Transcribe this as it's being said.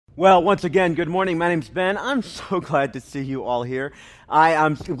Well, once again, good morning. My name's Ben. I'm so glad to see you all here.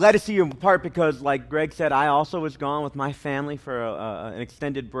 I'm glad to see you in part because, like Greg said, I also was gone with my family for an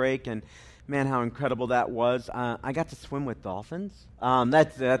extended break, and man, how incredible that was. I got to swim with dolphins.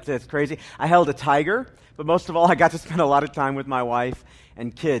 That's crazy. I held a tiger, but most of all, I got to spend a lot of time with my wife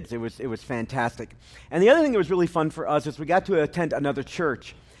and kids. It was fantastic. And the other thing that was really fun for us is we got to attend another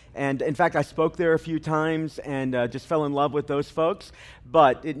church. And in fact, I spoke there a few times and just fell in love with those folks.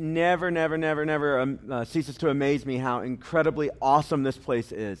 But it never ceases to amaze me how incredibly awesome this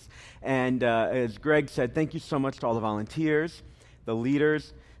place is. And as Greg said, thank you so much to all the volunteers, the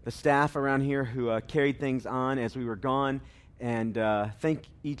leaders, the staff around here who carried things on as we were gone. And thank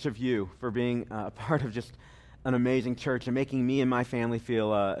each of you for being a part of just an amazing church and making me and my family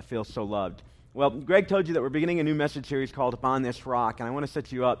feel so loved. Well, Greg told you that we're beginning a new message series called Upon This Rock, and I want to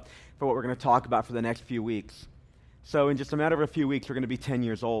set you up for what we're going to talk about for the next few weeks. So in just a matter of a few weeks, we're going to be 10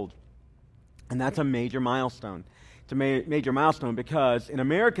 years old, and that's a major milestone. It's a major milestone because in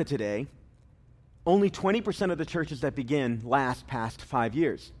America today, only 20% of the churches that begin last past 5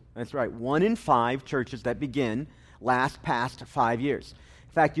 years. That's right, 1 in 5 churches that begin last past 5 years.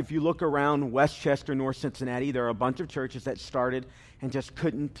 In fact, if you look around Westchester, North Cincinnati, there are a bunch of churches that started and just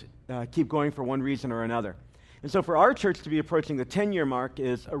couldn't keep going for one reason or another. And so for our church to be approaching the 10-year mark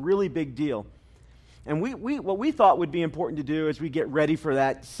is a really big deal. And what we thought would be important to do as we get ready for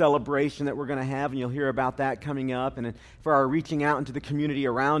that celebration that we're going to have, and you'll hear about that coming up, and for our reaching out into the community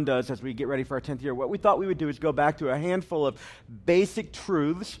around us as we get ready for our 10th year, what we thought we would do is go back to a handful of basic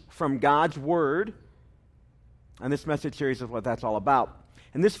truths from God's Word. And this message series is what that's all about.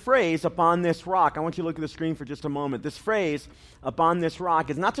 And this phrase, upon this rock, I want you to look at the screen for just a moment. This phrase, upon this rock,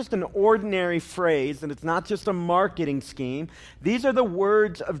 is not just an ordinary phrase, and it's not just a marketing scheme. These are the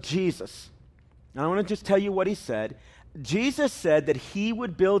words of Jesus. And I want to just tell you what he said. Jesus said that he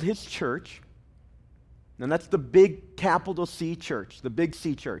would build his church, and that's the big capital C church, the big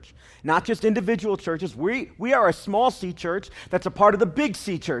C church. Not just individual churches. We are a small C church that's a part of the big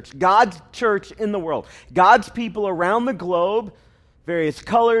C church, God's church in the world. God's people around the globe, various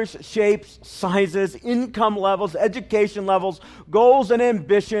colors, shapes, sizes, income levels, education levels, goals and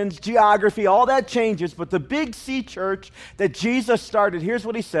ambitions, geography, all that changes. But the big C church that Jesus started, here's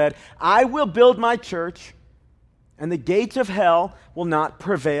what he said: I will build my church, and the gates of hell will not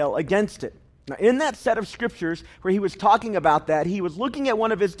prevail against it. Now, in that set of scriptures where he was talking about that, he was looking at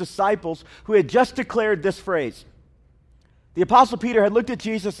one of his disciples who had just declared this phrase. The Apostle Peter had looked at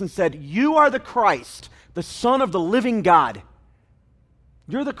Jesus and said, "You are the Christ, the Son of the living God."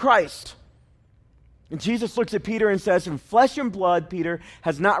 You're the Christ. And Jesus looks at Peter and says, "In flesh and blood, Peter,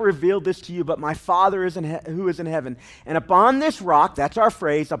 has not revealed this to you, but my Father who is in heaven. And upon this rock," that's our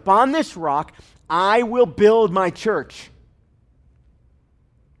phrase, "upon this rock, I will build my church."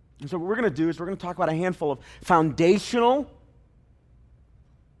 And so what we're going to do is we're going to talk about a handful of foundational,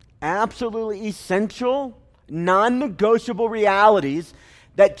 absolutely essential, non-negotiable realities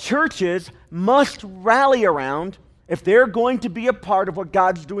that churches must rally around if they're going to be a part of what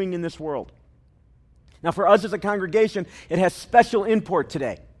God's doing in this world. Now, for us as a congregation, it has special import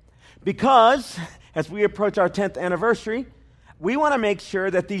today because as we approach our 10th anniversary, we want to make sure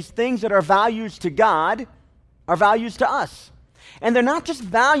that these things that are values to God are values to us. And they're not just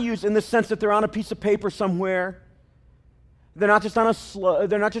values in the sense that they're on a piece of paper somewhere. They're not just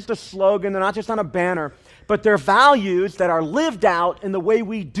they're not just a slogan, they're not just on a banner, but they're values that are lived out in the way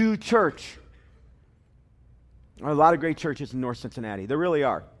we do church. There are a lot of great churches in North Cincinnati. There really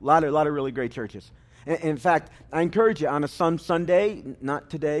are. A lot of really great churches. In fact, I encourage you on some Sunday,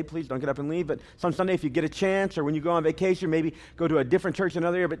 not today, please don't get up and leave, but some Sunday if you get a chance or when you go on vacation, maybe go to a different church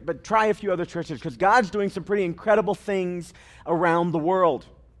another year, but try a few other churches because God's doing some pretty incredible things around the world.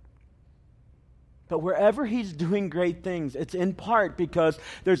 But wherever he's doing great things, it's in part because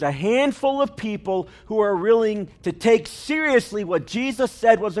there's a handful of people who are willing to take seriously what Jesus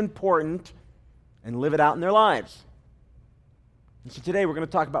said was important and live it out in their lives. And so today we're going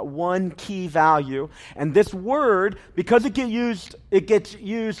to talk about one key value, and this word, because it gets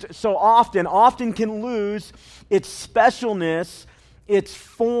used so often can lose its specialness, its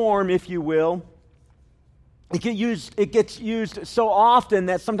form, if you will. It gets used so often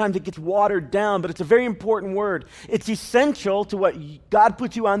that sometimes it gets watered down, but it's a very important word. It's essential to what God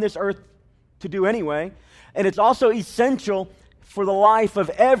put you on this earth to do anyway, and it's also essential for the life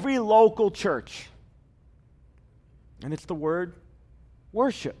of every local church. And it's the word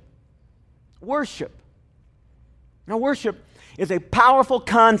worship. Worship. Now, worship is a powerful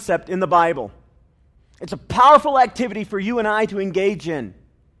concept in the Bible. It's a powerful activity for you and I to engage in.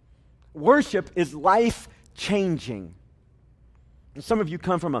 Worship is life-changing. Some of you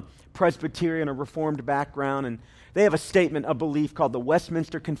come from a Presbyterian or Reformed background, and they have a statement of belief called the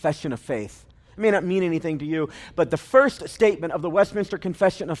Westminster Confession of Faith. It may not mean anything to you, but the first statement of the Westminster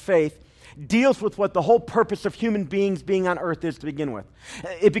Confession of Faith deals with what the whole purpose of human beings being on earth is to begin with.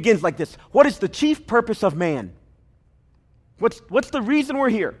 It begins like this: what is the chief purpose of man? What's the reason we're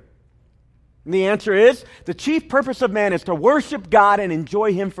here? And the answer is, the chief purpose of man is to worship God and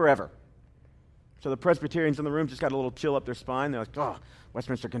enjoy Him forever. So the Presbyterians in the room just got a little chill up their spine. They're like, oh,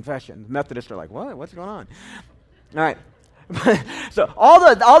 Westminster Confession. The Methodists are like, what? What's going on? All right. So all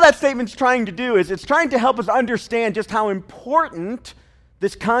that statement's trying to do is it's trying to help us understand just how important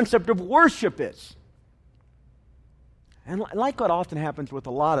this concept of worship is. And like what often happens with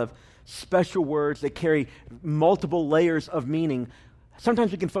a lot of special words that carry multiple layers of meaning,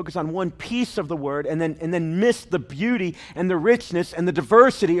 sometimes we can focus on one piece of the word and then miss the beauty and the richness and the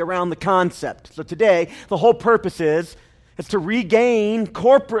diversity around the concept. So today, the whole purpose is to regain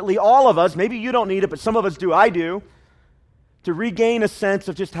corporately, all of us, maybe you don't need it, but some of us do, I do, to regain a sense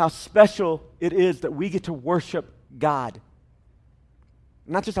of just how special it is that we get to worship God.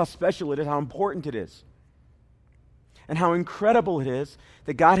 Not just how special it is, how important it is. And how incredible it is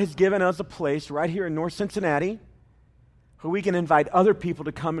that God has given us a place right here in North Cincinnati where we can invite other people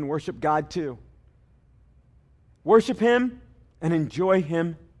to come and worship God too. Worship Him and enjoy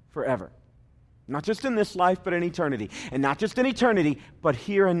Him forever. Not just in this life, but in eternity. And not just in eternity, but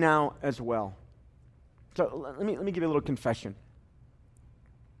here and now as well. So let me give you a little confession.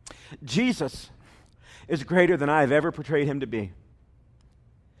 Jesus is greater than I have ever portrayed Him to be.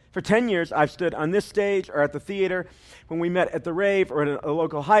 For 10 years, I've stood on this stage or at the theater when we met at the Rave or at a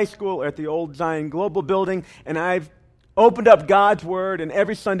local high school or at the old Zion Global building, and I've opened up God's Word and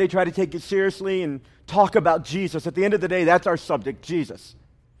every Sunday try to take it seriously and talk about Jesus. At the end of the day, that's our subject, Jesus.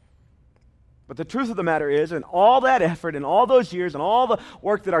 But the truth of the matter is, in all that effort and all those years and all the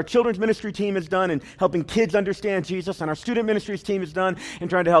work that our children's ministry team has done in helping kids understand Jesus, and our student ministries team has done in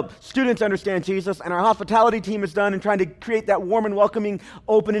trying to help students understand Jesus, and our hospitality team has done in trying to create that warm and welcoming,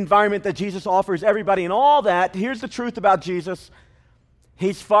 open environment that Jesus offers everybody, and all that, here's the truth about Jesus: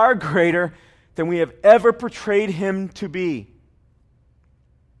 He's far greater than we have ever portrayed Him to be.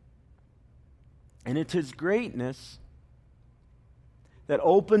 And it's His greatness that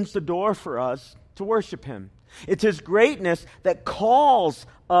opens the door for us to worship Him. It's His greatness that calls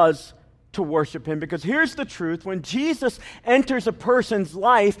us to worship Him, because here's the truth: when Jesus enters a person's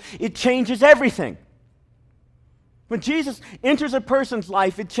life, it changes everything. When Jesus enters a person's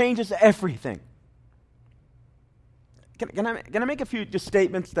life, it changes everything. Can I make a few just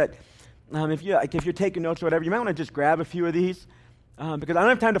statements that if you're taking notes or whatever, you might want to just grab a few of these because I don't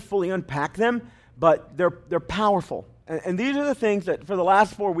have time to fully unpack them, but they're powerful. And these are the things that for the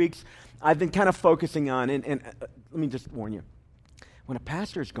last 4 weeks I've been kind of focusing on. And let me just warn you, when a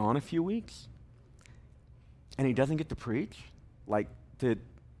pastor's gone a few weeks and he doesn't get to preach, it's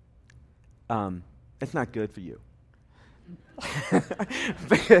not good for you.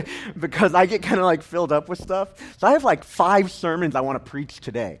 Because I get kind of filled up with stuff. So I have 5 sermons I want to preach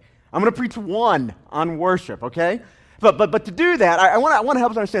today. I'm going to preach one on worship, okay? But to do that, I want to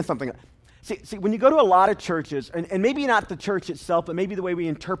help us understand something. See, when you go to a lot of churches, and maybe not the church itself, but maybe the way we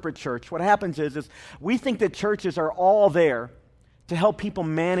interpret church, what happens is we think that churches are all there to help people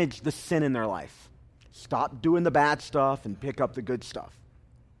manage the sin in their life. Stop doing the bad stuff and pick up the good stuff.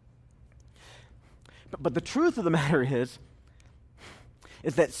 But the truth of the matter is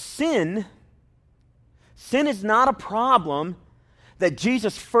that sin is not a problem that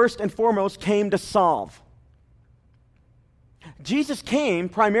Jesus first and foremost came to solve. Jesus came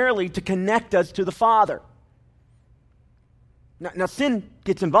primarily to connect us to the Father. Now, sin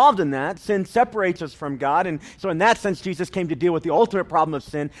gets involved in that. Sin separates us from God, and so in that sense, Jesus came to deal with the ultimate problem of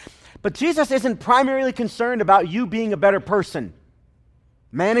sin. But Jesus isn't primarily concerned about you being a better person,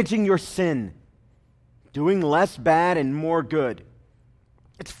 managing your sin, doing less bad and more good.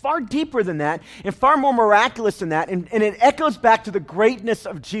 It's far deeper than that and far more miraculous than that, and it echoes back to the greatness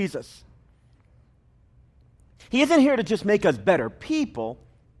of Jesus. He isn't here to just make us better people.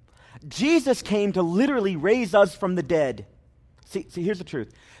 Jesus came to literally raise us from the dead. See, here's the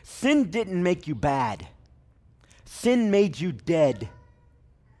truth. Sin didn't make you bad. Sin made you dead.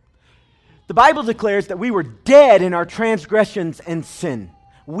 The Bible declares that we were dead in our transgressions and sin.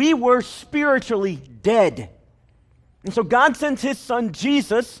 We were spiritually dead. And so God sends His Son,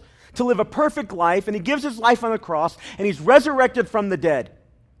 Jesus, to live a perfect life, and He gives His life on the cross, and He's resurrected from the dead.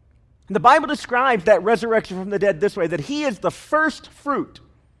 And the Bible describes that resurrection from the dead this way, that He is the first fruit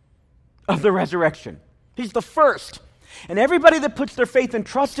of the resurrection. He's the first. And everybody that puts their faith and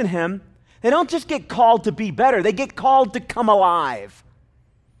trust in Him, They don't just get called to be better. They get called to come alive.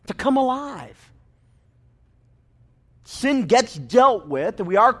 To come alive. Sin gets dealt with, and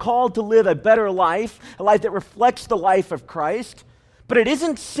we are called to live a better life, a life that reflects the life of Christ. But it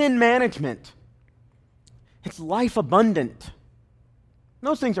isn't sin management. It's life abundant.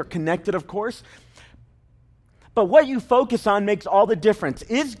 Those things are connected, of course. But what you focus on makes all the difference.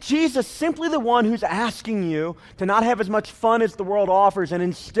 Is Jesus simply the one who's asking you to not have as much fun as the world offers and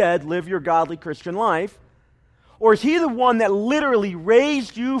instead live your godly Christian life? Or is he the one that literally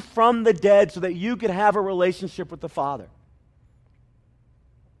raised you from the dead so that you could have a relationship with the Father?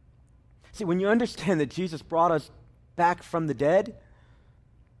 See, when you understand that Jesus brought us back from the dead,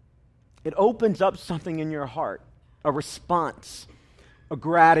 it opens up something in your heart, a response, a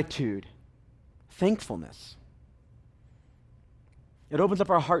gratitude, thankfulness. It opens up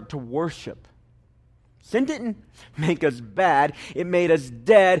our heart to worship. Sin didn't make us bad, it made us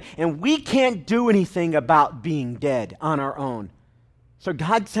dead, and we can't do anything about being dead on our own. So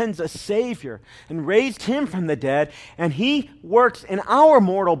God sends a Savior and raised him from the dead, and he works in our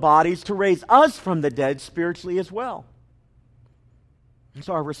mortal bodies to raise us from the dead spiritually as well. And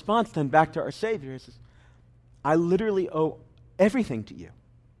so our response then back to our Savior is, I literally owe everything to you.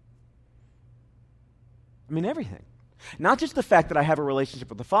 I mean, everything. Not just the fact that I have a relationship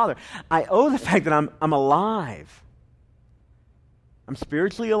with the Father. I owe the fact that I'm alive. I'm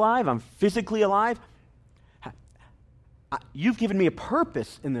spiritually alive. I'm physically alive. You've given me a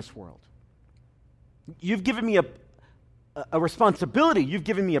purpose in this world. You've given me a responsibility. You've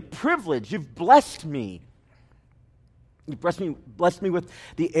given me a privilege. You've blessed me. You blessed me with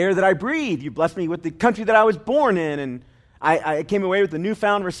the air that I breathe. You blessed me with the country that I was born in. And I came away with a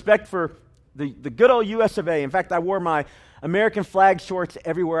newfound respect for the good old US of A. In fact, I wore my American flag shorts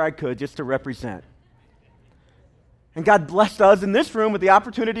everywhere I could just to represent. And God blessed us in this room with the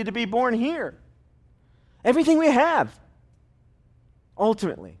opportunity to be born here. Everything we have,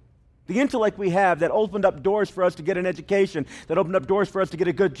 ultimately. The intellect we have that opened up doors for us to get an education, that opened up doors for us to get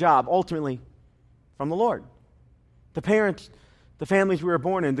a good job, ultimately from the Lord. The parents, the families we were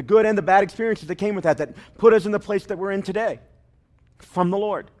born in, the good and the bad experiences that came with that put us in the place that we're in today, from the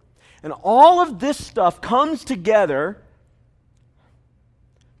Lord. And all of this stuff comes together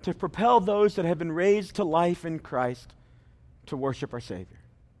to propel those that have been raised to life in Christ to worship our Savior.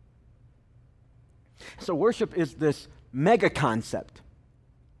 So worship is this mega concept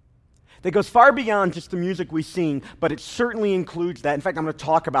that goes far beyond just the music we sing, but it certainly includes that. In fact, I'm going to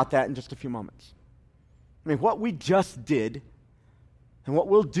talk about that in just a few moments. I mean, what we just did and what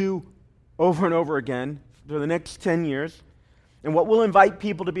we'll do over and over again for the next 10 years, and what we'll invite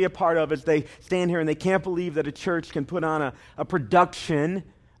people to be a part of as they stand here and they can't believe that a church can put on a production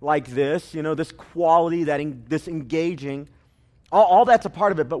like this, this quality, this engaging. All that's a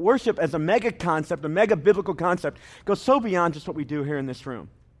part of it. But worship as a mega concept, a mega biblical concept, goes so beyond just what we do here in this room.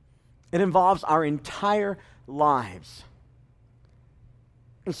 It involves our entire lives.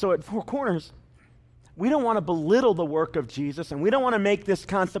 And so at Four Corners, we don't want to belittle the work of Jesus, and we don't want to make this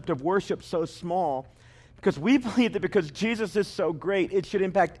concept of worship so small, because we believe that because Jesus is so great, it should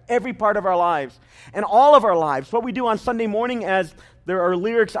impact every part of our lives and all of our lives. What we do on Sunday morning as there are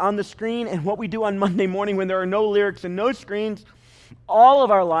lyrics on the screen, and what we do on Monday morning when there are no lyrics and no screens, all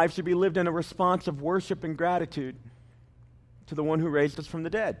of our lives should be lived in a response of worship and gratitude to the one who raised us from the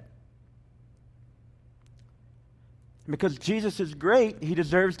dead. And because Jesus is great, he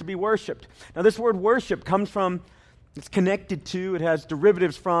deserves to be worshiped. Now, this word worship comes from, it's connected to, it has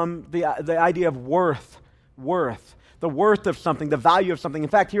derivatives from the idea of worth, the worth of something, the value of something. In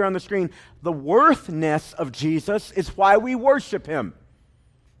fact, here on the screen, the worthness of Jesus is why we worship him,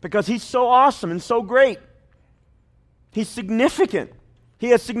 because he's so awesome and so great. He's significant. He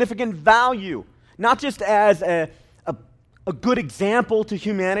has significant value, not just as a good example to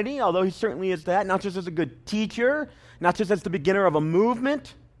humanity, although he certainly is that, not just as a good teacher, not just as the beginner of a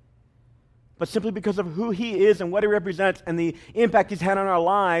movement, but simply because of who he is and what he represents and the impact he's had on our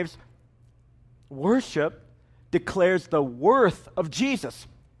lives. Worship declares the worth of Jesus.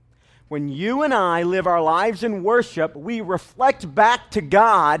 When you and I live our lives in worship, we reflect back to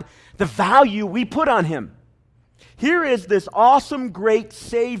God the value we put on him. Here is this awesome, great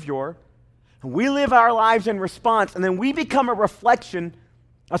Savior, and we live our lives in response, and then we become a reflection,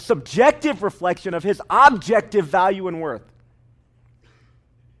 a subjective reflection of his objective value and worth.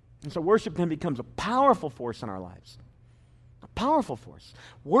 And so worship then becomes a powerful force in our lives. A powerful force.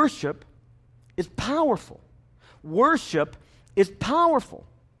 Worship is powerful. Worship is powerful.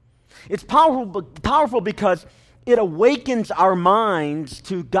 It's powerful because it awakens our minds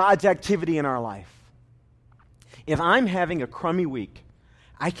to God's activity in our life. If I'm having a crummy week,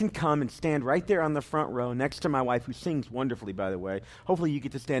 I can come and stand right there on the front row next to my wife, who sings wonderfully, by the way. Hopefully you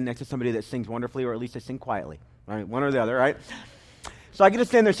get to stand next to somebody that sings wonderfully, or at least they sing quietly. Right? One or the other, right? So I get to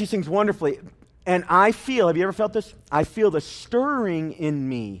stand there, she sings wonderfully, and I feel, have you ever felt this? I feel the stirring in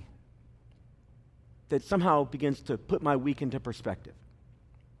me that somehow begins to put my week into perspective.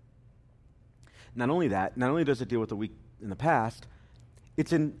 Not only that, not only does it deal with the week in the past,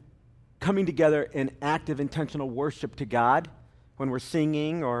 it's in coming together in active, intentional worship to God when we're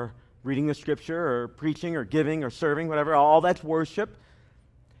singing or reading the scripture or preaching or giving or serving, whatever. All that's worship.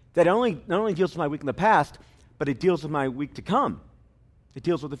 That not only deals with my week in the past, but it deals with my week to come. It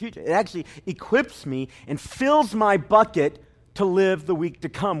deals with the future. It actually equips me and fills my bucket to live the week to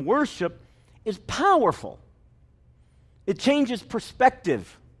come. Worship is powerful. It changes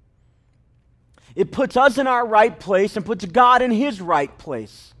perspective. It puts us in our right place and puts God in his right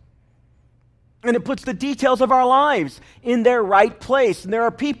place. And it puts the details of our lives in their right place. And there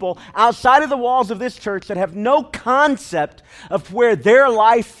are people outside of the walls of this church that have no concept of where their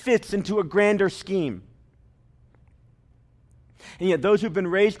life fits into a grander scheme. And yet those who've been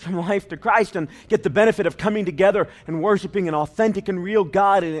raised from life to Christ and get the benefit of coming together and worshiping an authentic and real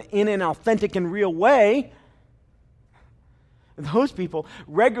God in an authentic and real way, those people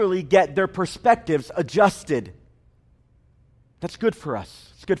regularly get their perspectives adjusted. That's good for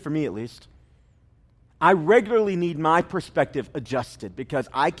us. It's good for me, at least. I regularly need my perspective adjusted because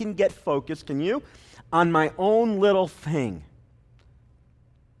I can get focused, can you, on my own little thing.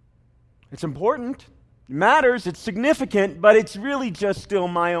 It's important. It matters. It's significant, but it's really just still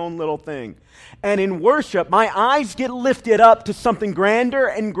my own little thing. And in worship, my eyes get lifted up to something grander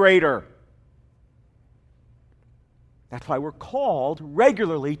and greater. That's why we're called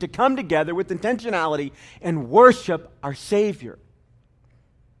regularly to come together with intentionality and worship our Savior.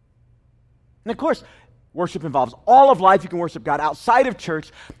 And of course, worship involves all of life. You can worship God outside of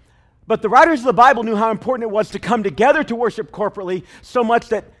church. But the writers of the Bible knew how important it was to come together to worship corporately, so much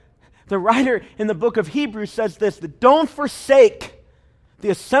that the writer in the book of Hebrews says this, that don't forsake the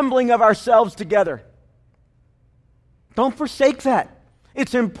assembling of ourselves together. Don't forsake that.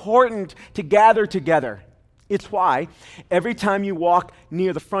 It's important to gather together. It's why every time you walk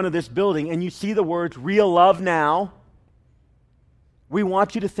near the front of this building and you see the words real love now, we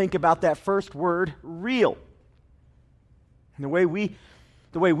want you to think about that first word, real. And the way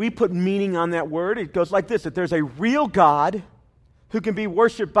we put meaning on that word, it goes like this, that there's a real God who can be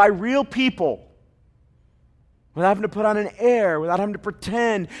worshiped by real people without having to put on an air, without having to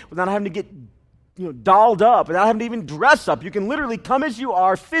pretend, without having to get dolled up, without having to even dress up. You can literally come as you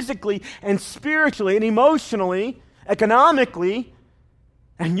are physically and spiritually and emotionally, economically,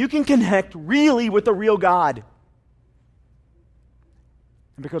 and you can connect really with the real God.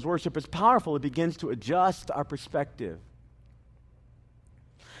 And because worship is powerful, it begins to adjust our perspective.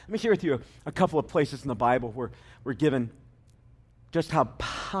 Let me share with you a couple of places in the Bible where we're given just how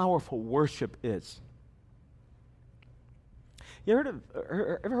powerful worship is. You ever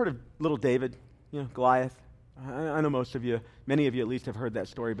heard of little David? Goliath. I know most of you, many of you at least have heard that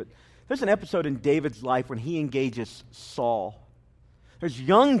story, but there's an episode in David's life when he engages Saul. There's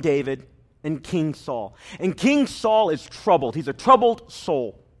young David and King Saul. And King Saul is troubled. He's a troubled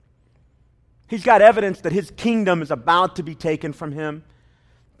soul. He's got evidence that his kingdom is about to be taken from him.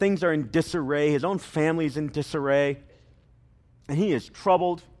 Things are in disarray. His own family is in disarray. And he is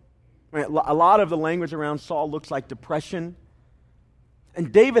troubled. A lot of the language around Saul looks like depression.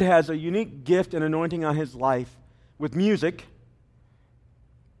 And David has a unique gift and anointing on his life with music.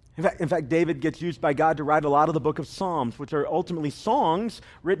 In fact, David gets used by God to write a lot of the book of Psalms, which are ultimately songs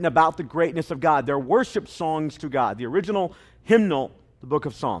written about the greatness of God. They're worship songs to God, the original hymnal, the book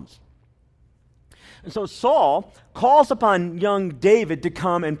of Psalms. And so Saul calls upon young David to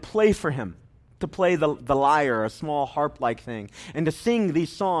come and play for him, to play the lyre, a small harp-like thing, and to sing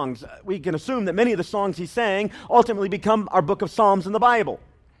these songs. We can assume that many of the songs he sang ultimately become our book of Psalms in the Bible.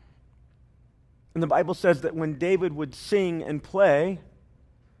 And the Bible says that when David would sing and play,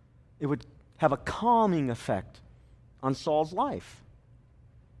 it would have a calming effect on Saul's life.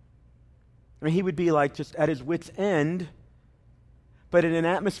 I mean, he would be like just at his wit's end, but in an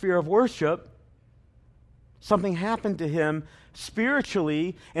atmosphere of worship, something happened to him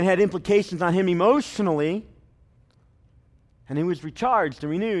spiritually and had implications on him emotionally, and he was recharged and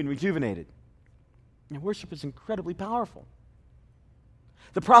renewed and rejuvenated. And worship is incredibly powerful.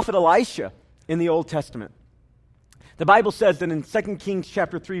 The prophet Elisha in the Old Testament, the Bible says that in 2 Kings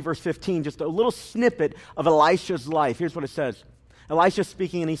chapter 3, verse 15, just a little snippet of Elisha's life. Here's what it says. Elisha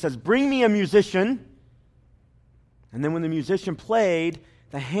speaking, and he says, "Bring me a musician." And then when the musician played,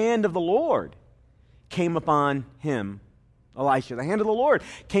 the hand of the Lord came upon him Elisha. The hand of the Lord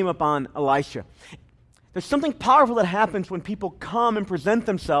came upon Elisha. There's something powerful that happens when people come and present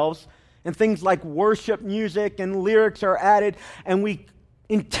themselves, and things like worship music and lyrics are added, and we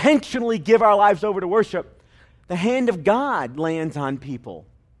intentionally give our lives over to worship. The hand of God lands on people.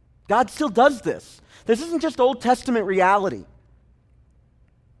 God still does this. This isn't just Old Testament reality.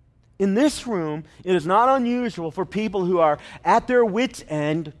 In this room, it is not unusual for people who are at their wits'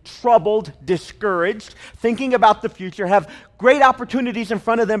 end, troubled, discouraged, thinking about the future, have great opportunities in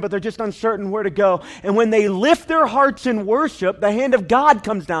front of them, but they're just uncertain where to go. And when they lift their hearts in worship, the hand of God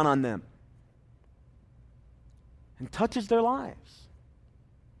comes down on them and touches their lives.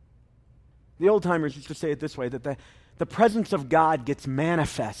 The old-timers used to say it this way, that the presence of God gets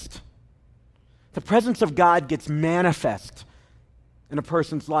manifest. The presence of God gets manifest in a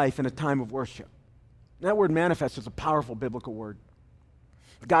person's life in a time of worship. That word manifest is a powerful biblical word.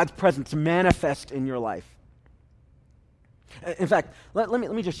 God's presence manifest in your life. In fact, let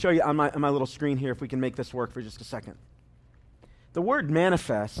me just show you on my little screen here if we can make this work for just a second. The word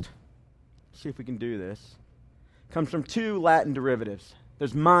manifest, see if we can do this, comes from two Latin derivatives.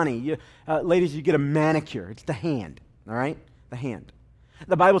 There's mani. Ladies, you get a manicure. It's the hand, all right? The hand.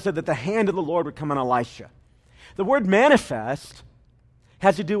 The Bible said that the hand of the Lord would come on Elisha. The word manifest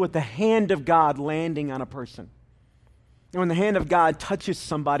has to do with the hand of God landing on a person. And when the hand of God touches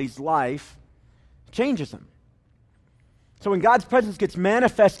somebody's life, it changes them. So when God's presence gets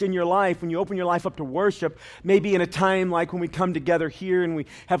manifest in your life, when you open your life up to worship, maybe in a time like when we come together here and we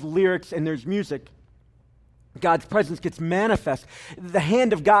have lyrics and there's music, God's presence gets manifest. The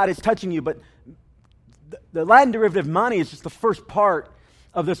hand of God is touching you, but the Latin derivative mani is just the first part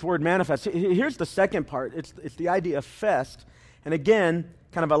of this word manifest. Here's the second part. It's the idea of fest. And again,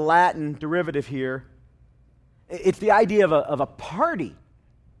 kind of a Latin derivative here. It's the idea of a party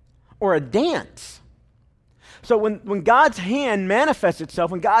or a dance. So when God's hand manifests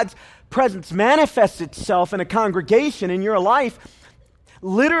itself, when God's presence manifests itself in a congregation in your life,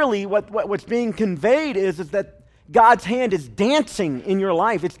 literally what's being conveyed is that God's hand is dancing in your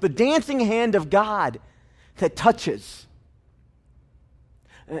life. It's the dancing hand of God that touches.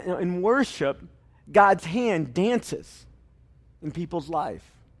 In worship, God's hand dances in people's life.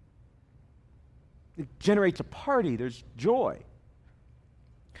 It generates a party. There's joy.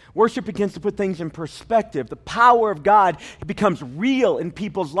 Worship begins to put things in perspective. The power of God becomes real in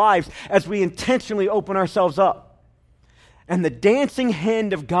people's lives as we intentionally open ourselves up. And the dancing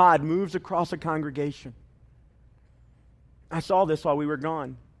hand of God moves across a congregation. I saw this while we were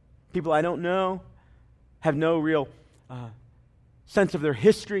gone. People I don't know, have no real sense of their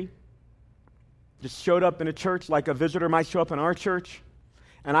history, just showed up in a church like a visitor might show up in our church.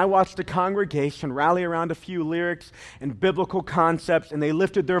 And I watched the congregation rally around a few lyrics and biblical concepts, and they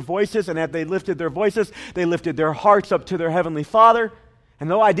lifted their voices, and as they lifted their voices, they lifted their hearts up to their Heavenly Father. And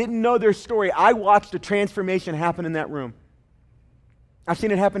though I didn't know their story, I watched a transformation happen in that room. I've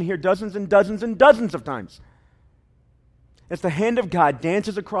seen it happen here dozens and dozens and dozens of times. As the hand of God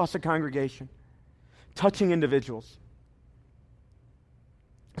dances across the congregation, touching individuals.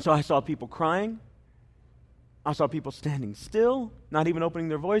 So I saw people crying. I saw people standing still, not even opening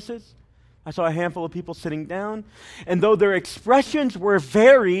their voices. I saw a handful of people sitting down. And though their expressions were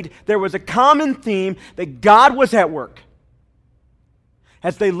varied, there was a common theme that God was at work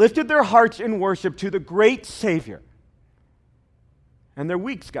as they lifted their hearts in worship to the great Savior. And their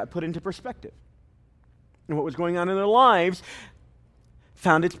weeks got put into perspective. And what was going on in their lives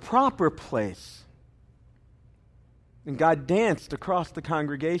found its proper place. And God danced across the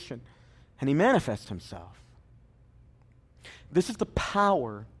congregation, and He manifests Himself. This is the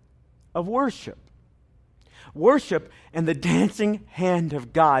power of worship. Worship and the dancing hand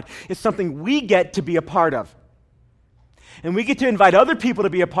of God is something we get to be a part of. And we get to invite other people to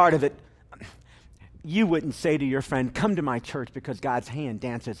be a part of it. You wouldn't say to your friend, come to my church because God's hand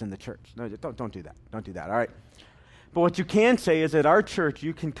dances in the church. No, don't do that. Don't do that, all right? But what you can say is at our church,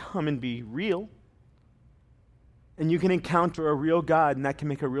 you can come and be real. And you can encounter a real God, and that can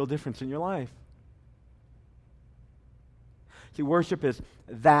make a real difference in your life. See, worship is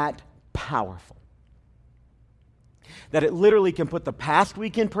that powerful that it literally can put the past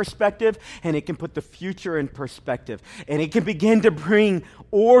week in perspective, and it can put the future in perspective. And it can begin to bring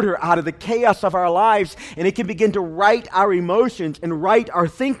order out of the chaos of our lives, and it can begin to right our emotions and right our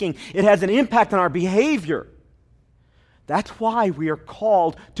thinking. It has an impact on our behavior. That's why we are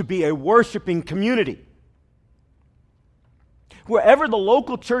called to be a worshiping community. Wherever the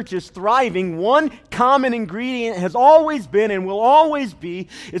local church is thriving, one common ingredient has always been and will always be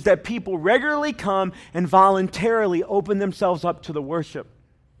is that people regularly come and voluntarily open themselves up to the worship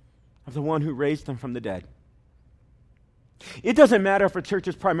of the one who raised them from the dead. It doesn't matter if a church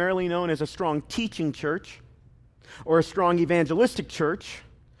is primarily known as a strong teaching church, or a strong evangelistic church,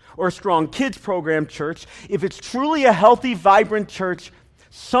 or a strong kids program church. If it's truly a healthy, vibrant church,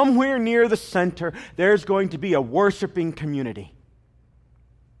 somewhere near the center, there's going to be a worshiping community.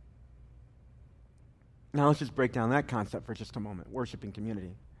 Now let's just break down that concept for just a moment, worshiping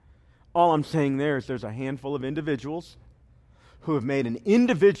community. All I'm saying there is there's a handful of individuals who have made an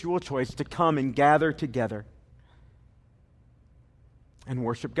individual choice to come and gather together and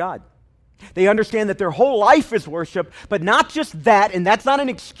worship God. They understand that their whole life is worship, but not just that, and that's not an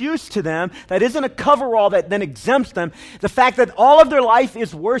excuse to them. That isn't a coverall that then exempts them. The fact that all of their life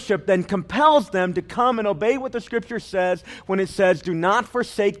is worship then compels them to come and obey what the Scripture says when it says, do not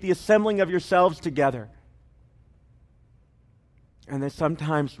forsake the assembling of yourselves together. And they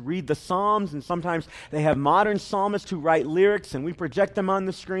sometimes read the Psalms, and sometimes they have modern psalmists who write lyrics, and we project them on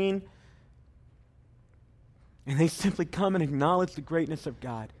the screen. And they simply come and acknowledge the greatness of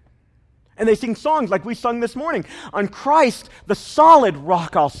God. And they sing songs like we sung this morning. On Christ, the solid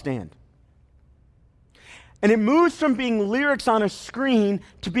rock I'll stand. And it moves from being lyrics on a screen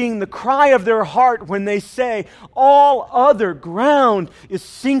to being the cry of their heart when they say, all other ground is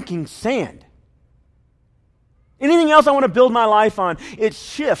sinking sand. Anything else I want to build my life on, it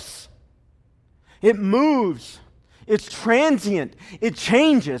shifts. It moves. It's transient. It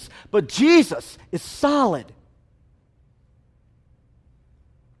changes. But Jesus is solid.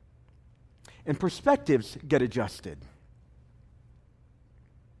 And perspectives get adjusted.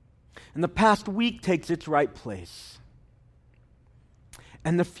 And the past week takes its right place.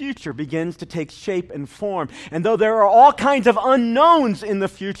 And the future begins to take shape and form. And though there are all kinds of unknowns in the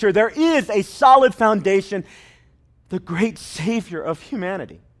future, there is a solid foundation, the great Savior of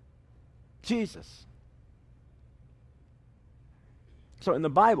humanity, Jesus. So in the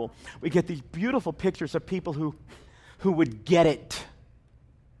Bible, we get these beautiful pictures of people who would get it.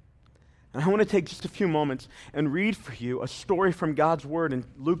 And I want to take just a few moments and read for you a story from God's Word in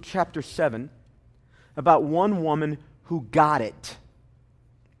Luke chapter 7 about one woman who got it.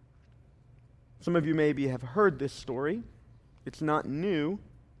 Some of you maybe have heard this story. It's not new.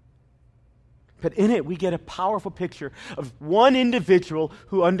 But in it, we get a powerful picture of one individual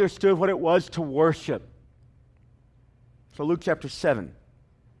who understood what it was to worship. So Luke chapter 7.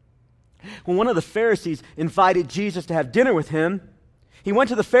 When one of the Pharisees invited Jesus to have dinner with him, he went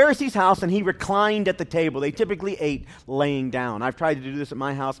to the Pharisee's house and he reclined at the table. They typically ate laying down. I've tried to do this at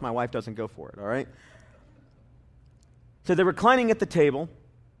my house. My wife doesn't go for it, all right? So they're reclining at the table.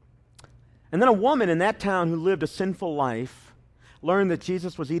 And then a woman in that town who lived a sinful life learned that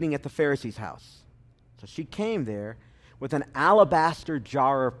Jesus was eating at the Pharisee's house. So she came there with an alabaster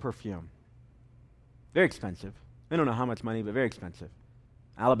jar of perfume. Very expensive. I don't know how much money, but very expensive.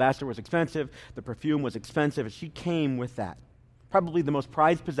 Alabaster was expensive. The perfume was expensive. And she came with that. Probably the most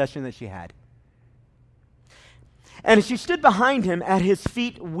prized possession that she had. And as she stood behind him at his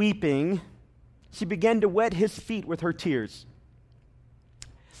feet weeping, she began to wet his feet with her tears.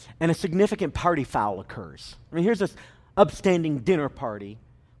 And a significant party foul occurs. I mean, here's this upstanding dinner party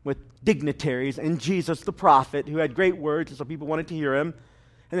with dignitaries and Jesus the prophet who had great words, and so people wanted to hear him.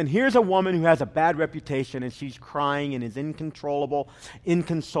 And then here's a woman who has a bad reputation, and she's crying and is inconsolable.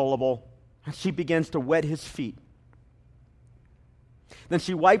 And she begins to wet his feet. Then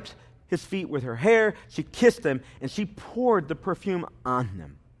she wiped his feet with her hair, she kissed them, and she poured the perfume on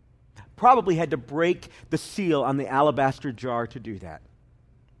them. Probably had to break the seal on the alabaster jar to do that.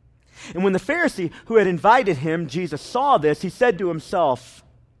 And when the Pharisee who had invited him, Jesus, saw this, he said to himself,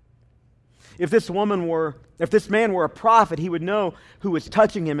 if this man were a prophet, he would know who was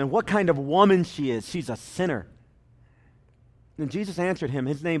touching him and what kind of woman she is. She's a sinner. And Jesus answered him.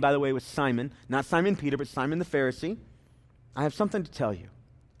 His name, by the way, was Simon. Not Simon Peter, but Simon the Pharisee. I have something to tell you.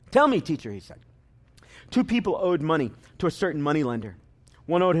 Tell me, teacher, he said. 2 people owed money to a certain moneylender.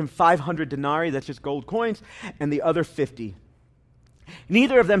 One owed him 500 denarii, that's just gold coins, and the other 50.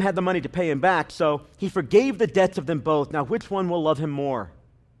 Neither of them had the money to pay him back, so he forgave the debts of them both. Now, which one will love him more?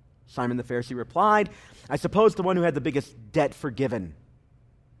 Simon the Pharisee replied, I suppose the one who had the biggest debt forgiven.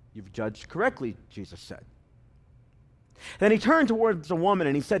 You've judged correctly, Jesus said. Then he turned towards a woman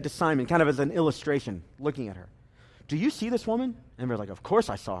and he said to Simon, kind of as an illustration, looking at her, do you see this woman? And we're like, of course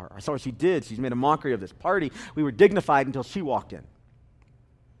I saw her. I saw what she did. She's made a mockery of this party. We were dignified until she walked in.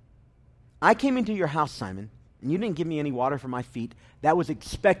 I came into your house, Simon, and you didn't give me any water for my feet. That was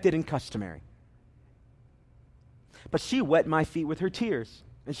expected and customary. But she wet my feet with her tears,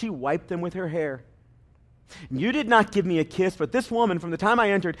 and she wiped them with her hair. You did not give me a kiss, but this woman, from the time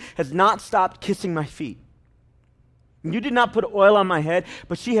I entered, has not stopped kissing my feet. You did not put oil on my head,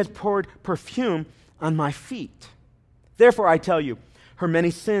 but she has poured perfume on my feet. Therefore, I tell you, her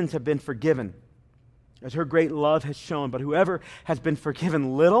many sins have been forgiven, as her great love has shown. But whoever has been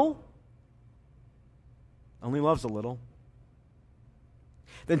forgiven little only loves a little."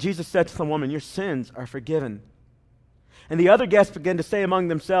 Then Jesus said to the woman, "Your sins are forgiven." And the other guests began to say among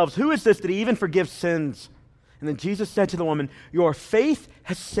themselves, "Who is this that he even forgives sins?" And then Jesus said to the woman, "Your faith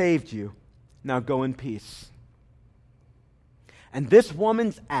has saved you. Now go in peace." And this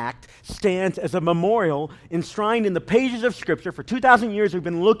woman's act stands as a memorial enshrined in the pages of Scripture. For 2,000 years, we've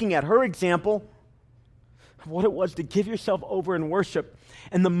been looking at her example of what it was to give yourself over in worship.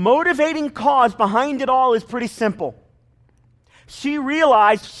 And the motivating cause behind it all is pretty simple. She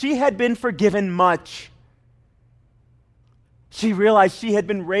realized she had been forgiven much. She realized she had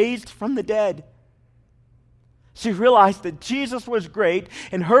been raised from the dead. She realized that Jesus was great,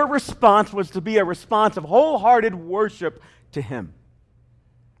 and her response was to be a response of wholehearted worship to Him.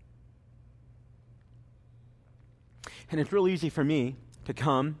 And it's real easy for me to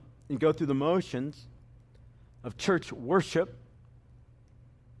come and go through the motions of church worship,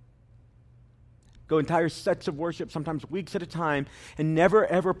 go entire sets of worship, sometimes weeks at a time, and never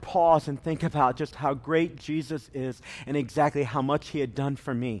ever pause and think about just how great Jesus is and exactly how much He had done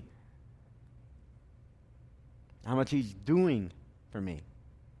for me, how much He's doing for me.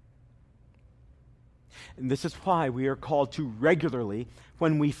 And this is why we are called to regularly,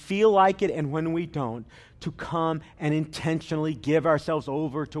 when we feel like it and when we don't, to come and intentionally give ourselves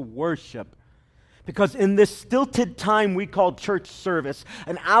over to worship. Because in this stilted time we call church service,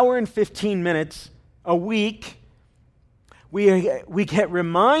 an hour and 15 minutes a week, we get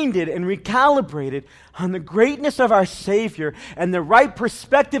reminded and recalibrated on the greatness of our Savior and the right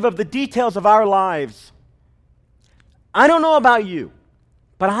perspective of the details of our lives. I don't know about you,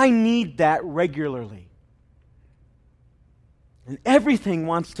 but I need that regularly. And everything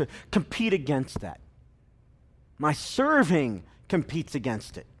wants to compete against that. My serving competes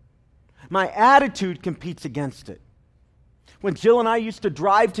against it. My attitude competes against it. When Jill and I used to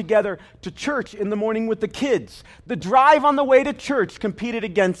drive together to church in the morning with the kids, the drive on the way to church competed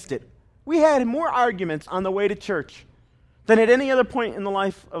against it. We had more arguments on the way to church than at any other point in the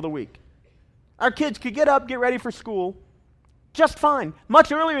life of the week. Our kids could get up, get ready for school, just fine, much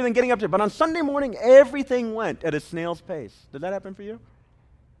earlier than getting up there. But on Sunday morning, everything went at a snail's pace. Did that happen for you?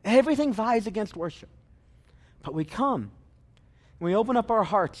 Everything vies against worship. But we come, we open up our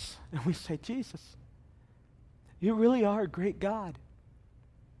hearts, and we say, "Jesus, You really are a great God."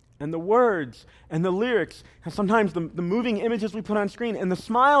 And the words and the lyrics, and sometimes the moving images we put on screen, and the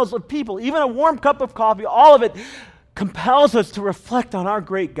smiles of people, even a warm cup of coffee, all of it compels us to reflect on our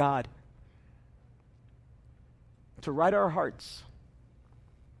great God, to right our hearts,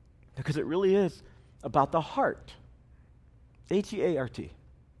 because it really is about the heart. H-E-A-R-T.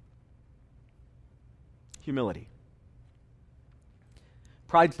 Humility.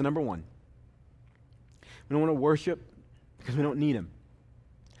 Pride's the number one. We don't want to worship because we don't need Him.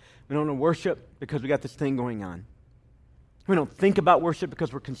 We don't want to worship because we got this thing going on. We don't think about worship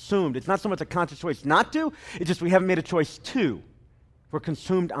because we're consumed. It's not so much a conscious choice not to, it's just we haven't made a choice to. We're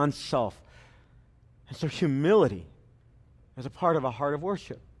consumed on self. And so humility is a part of a heart of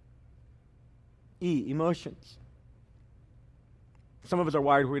worship. E, emotions. Some of us are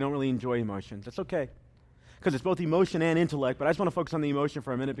wired where we don't really enjoy emotions. That's okay, because it's both emotion and intellect, but I just want to focus on the emotion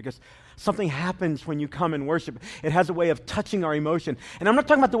for a minute because something happens when you come and worship. It has a way of touching our emotion. And I'm not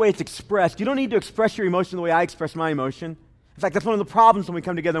talking about the way it's expressed. You don't need to express your emotion the way I express my emotion. In fact, that's one of the problems when we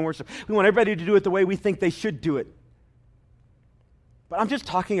come together and worship. We want everybody to do it the way we think they should do it. But I'm just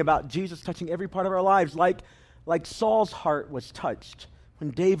talking about Jesus touching every part of our lives, like Saul's heart was touched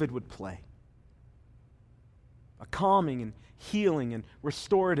when David would play. A calming and healing and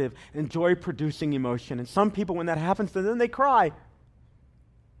restorative and joy-producing emotion. And some people, when that happens, then they cry.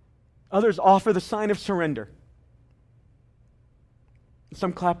 Others offer the sign of surrender.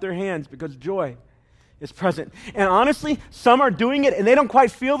 Some clap their hands because joy is present. And honestly, some are doing it and they don't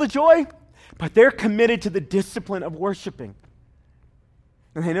quite feel the joy, but they're committed to the discipline of worshiping.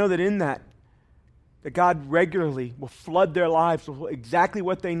 And they know that in that God regularly will flood their lives with exactly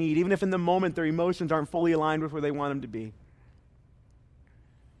what they need, even if in the moment their emotions aren't fully aligned with where they want them to be.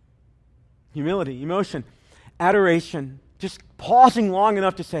 Humility, emotion, adoration, just pausing long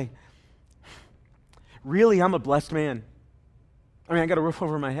enough to say, really, I'm a blessed man. I mean, I got a roof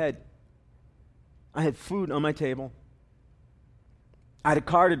over my head. I had food on my table. I had a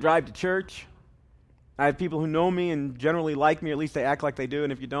car to drive to church. I have people who know me and generally like me, or at least they act like they do,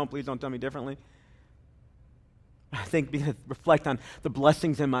 and if you don't, please don't tell me differently. I think begin to reflect on the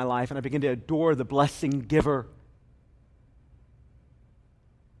blessings in my life, and I begin to adore the blessing giver.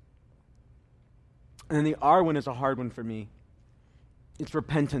 And then the R one is a hard one for me. It's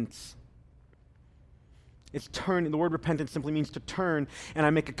repentance. It's turn. The word repentance simply means to turn, and I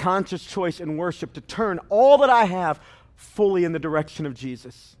make a conscious choice in worship to turn all that I have fully in the direction of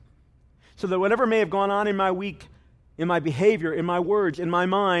Jesus. So that whatever may have gone on in my week, in my behavior, in my words, in my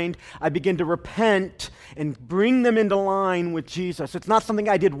mind, I begin to repent and bring them into line with Jesus. It's not something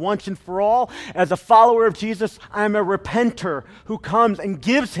I did once and for all. As a follower of Jesus, I'm a repenter who comes and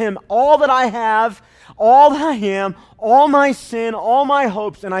gives him all that I have, all that I am, all my sin, all my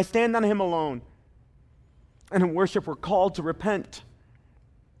hopes, and I stand on him alone. And in worship, we're called to repent.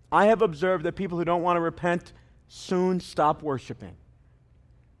 I have observed that people who don't want to repent soon stop worshiping.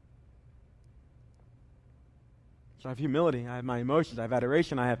 So I have humility, I have my emotions, I have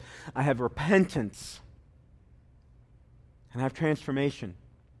adoration, I have repentance, and I have transformation.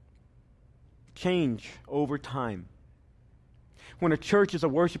 Change over time. When a church is a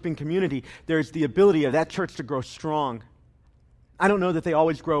worshiping community, there's the ability of that church to grow strong. I don't know that they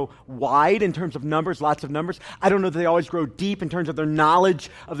always grow wide in terms of numbers, lots of numbers. I don't know that they always grow deep in terms of their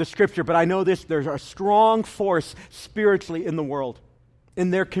knowledge of the Scripture, but I know this, there's a strong force spiritually in the world, in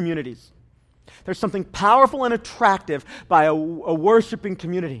their communities. There's something powerful and attractive by a worshiping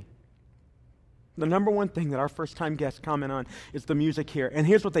community. The number one thing that our first-time guests comment on is the music here. And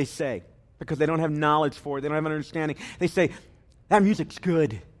here's what they say, because they don't have knowledge for it, they don't have an understanding. They say, that music's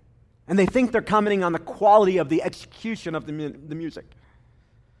good. And they think they're commenting on the quality of the execution of the music.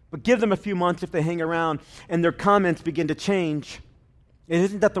 But give them a few months if they hang around and their comments begin to change. It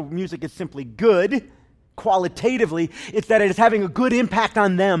isn't that the music is simply good, qualitatively, it's that it is having a good impact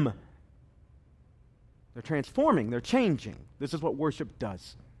on them. They're transforming, they're changing. This is what worship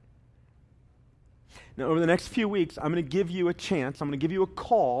does. Now, over the next few weeks, I'm going to give you a chance, I'm going to give you a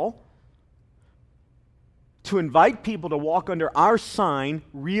call to invite people to walk under our sign,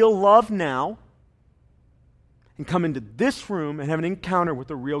 Real Love Now, and come into this room and have an encounter with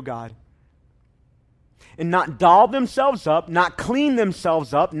the real God. And not doll themselves up, not clean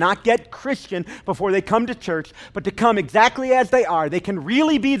themselves up, not get Christian before they come to church, but to come exactly as they are. They can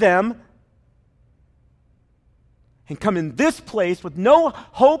really be them and come in this place with no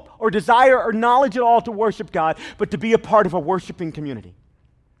hope or desire or knowledge at all to worship God, but to be a part of a worshiping community.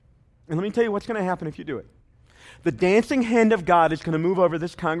 And let me tell you what's going to happen if you do it. The dancing hand of God is going to move over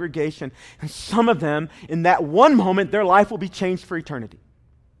this congregation, and some of them, in that one moment, their life will be changed for eternity.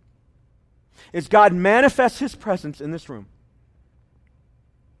 As God manifests his presence in this room.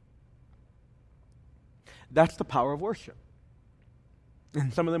 That's the power of worship.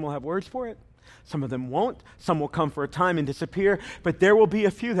 And some of them will have words for it. Some of them won't. Some will come for a time and disappear. But there will be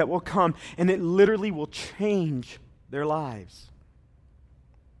a few that will come, and it literally will change their lives.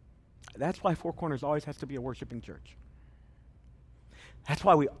 That's why Four Corners always has to be a worshiping church. That's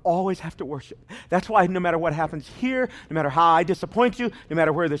why we always have to worship. That's why no matter what happens here, no matter how I disappoint you, no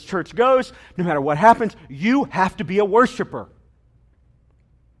matter where this church goes, no matter what happens, you have to be a worshiper.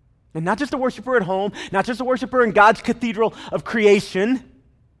 And not just a worshiper at home, not just a worshiper in God's cathedral of creation,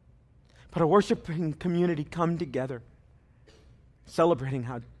 but a worshiping community come together, celebrating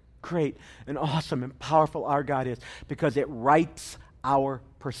how great and awesome and powerful our God is, because it rights our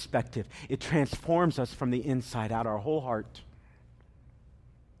perspective. It transforms us from the inside out, our whole heart.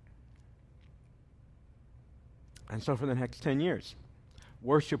 And so for the next 10 years,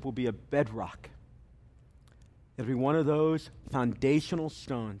 worship will be a bedrock. It'll be one of those foundational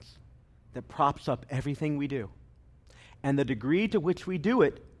stones that props up everything we do. And the degree to which we do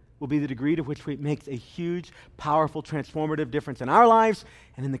it will be the degree to which it makes a huge, powerful, transformative difference in our lives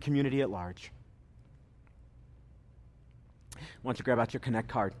and in the community at large. Why don't you grab out your Connect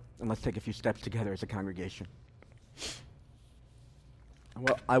card and let's take a few steps together as a congregation.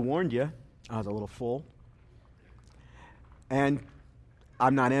 Well, I warned you, I was a little full. And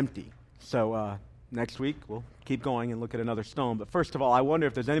I'm not empty. So next week, we'll keep going and look at another stone. But first of all, I wonder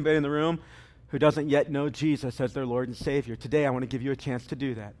if there's anybody in the room who doesn't yet know Jesus as their Lord and Savior. Today, I want to give you a chance to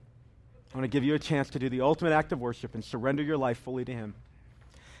do that. I want to give you a chance to do the ultimate act of worship and surrender your life fully to Him.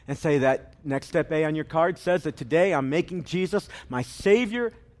 And say that next step A on your card says that today I'm making Jesus my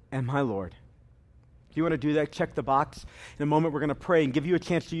Savior and my Lord. If you want to do that, check the box. In a moment, we're going to pray and give you a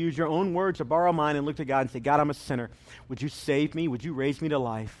chance to use your own words or borrow mine and look to God and say, God, I'm a sinner. Would you save me? Would you raise me to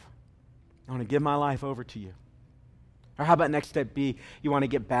life? I want to give my life over to you. Or how about next step B? You want to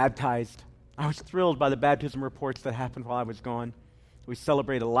get baptized. I was thrilled by the baptism reports that happened while I was gone. We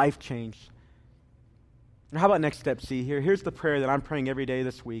celebrate a life change. And how about next step C here? Here's the prayer that I'm praying every day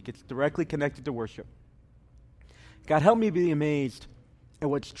this week. It's directly connected to worship. God, help me be amazed at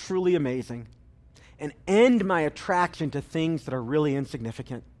what's truly amazing and end my attraction to things that are really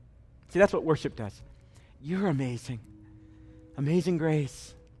insignificant. See, that's what worship does. You're amazing. Amazing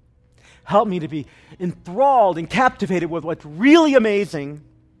grace. Help me to be enthralled and captivated with what's really amazing,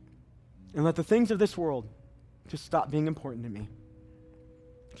 and let the things of this world just stop being important to me.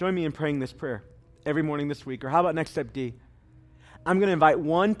 Join me in praying this prayer every morning this week. Or how about next step D? I'm going to invite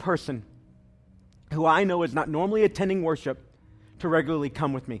one person who I know is not normally attending worship to regularly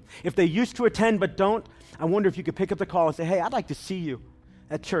come with me. If they used to attend but don't, I wonder if you could pick up the call and say, hey, I'd like to see you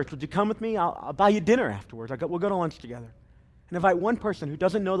at church. Would you come with me? I'll buy you dinner afterwards. We'll go to lunch together. And invite one person who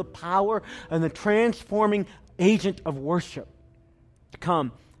doesn't know the power and the transforming agent of worship to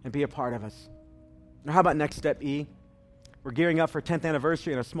come and be a part of us. Now, how about next step E? We're gearing up for 10th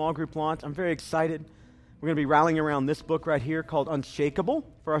anniversary and a small group launch. I'm very excited. We're going to be rallying around this book right here called Unshakable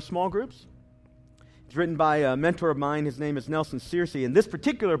for our small groups. It's written by a mentor of mine. His name is Nelson Searcy. And this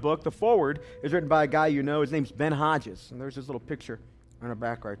particular book, the foreword, is written by a guy you know. His name's Ben Hodges. And there's his little picture on the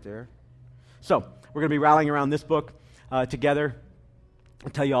back right there. So we're going to be rallying around this book together. I'll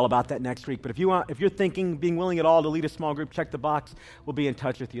tell you all about that next week. But if you're thinking, being willing at all to lead a small group, check the box. We'll be in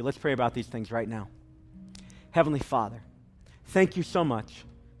touch with you. Let's pray about these things right now. Heavenly Father, thank you so much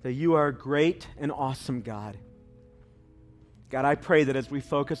that you are a great and awesome God. God, I pray that as we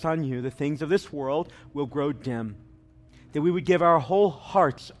focus on you, the things of this world will grow dim, that we would give our whole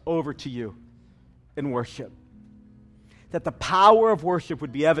hearts over to you in worship, that the power of worship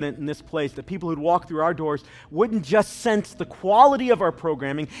would be evident in this place, that people who'd walk through our doors wouldn't just sense the quality of our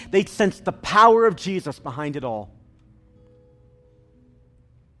programming, they'd sense the power of Jesus behind it all.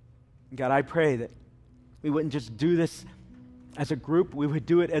 God, I pray that we wouldn't just do this as a group, we would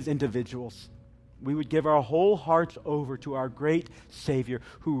do it as individuals. We would give our whole hearts over to our great Savior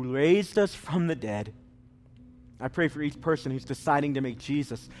who raised us from the dead. I pray for each person who's deciding to make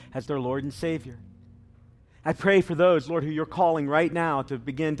Jesus as their Lord and Savior. I pray for those, Lord, who you're calling right now to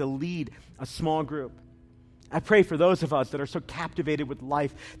begin to lead a small group. I pray for those of us that are so captivated with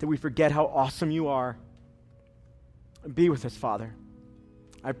life that we forget how awesome you are. Be with us, Father.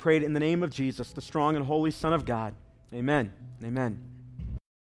 I prayed in the name of Jesus, the strong and holy Son of God. Amen. Amen.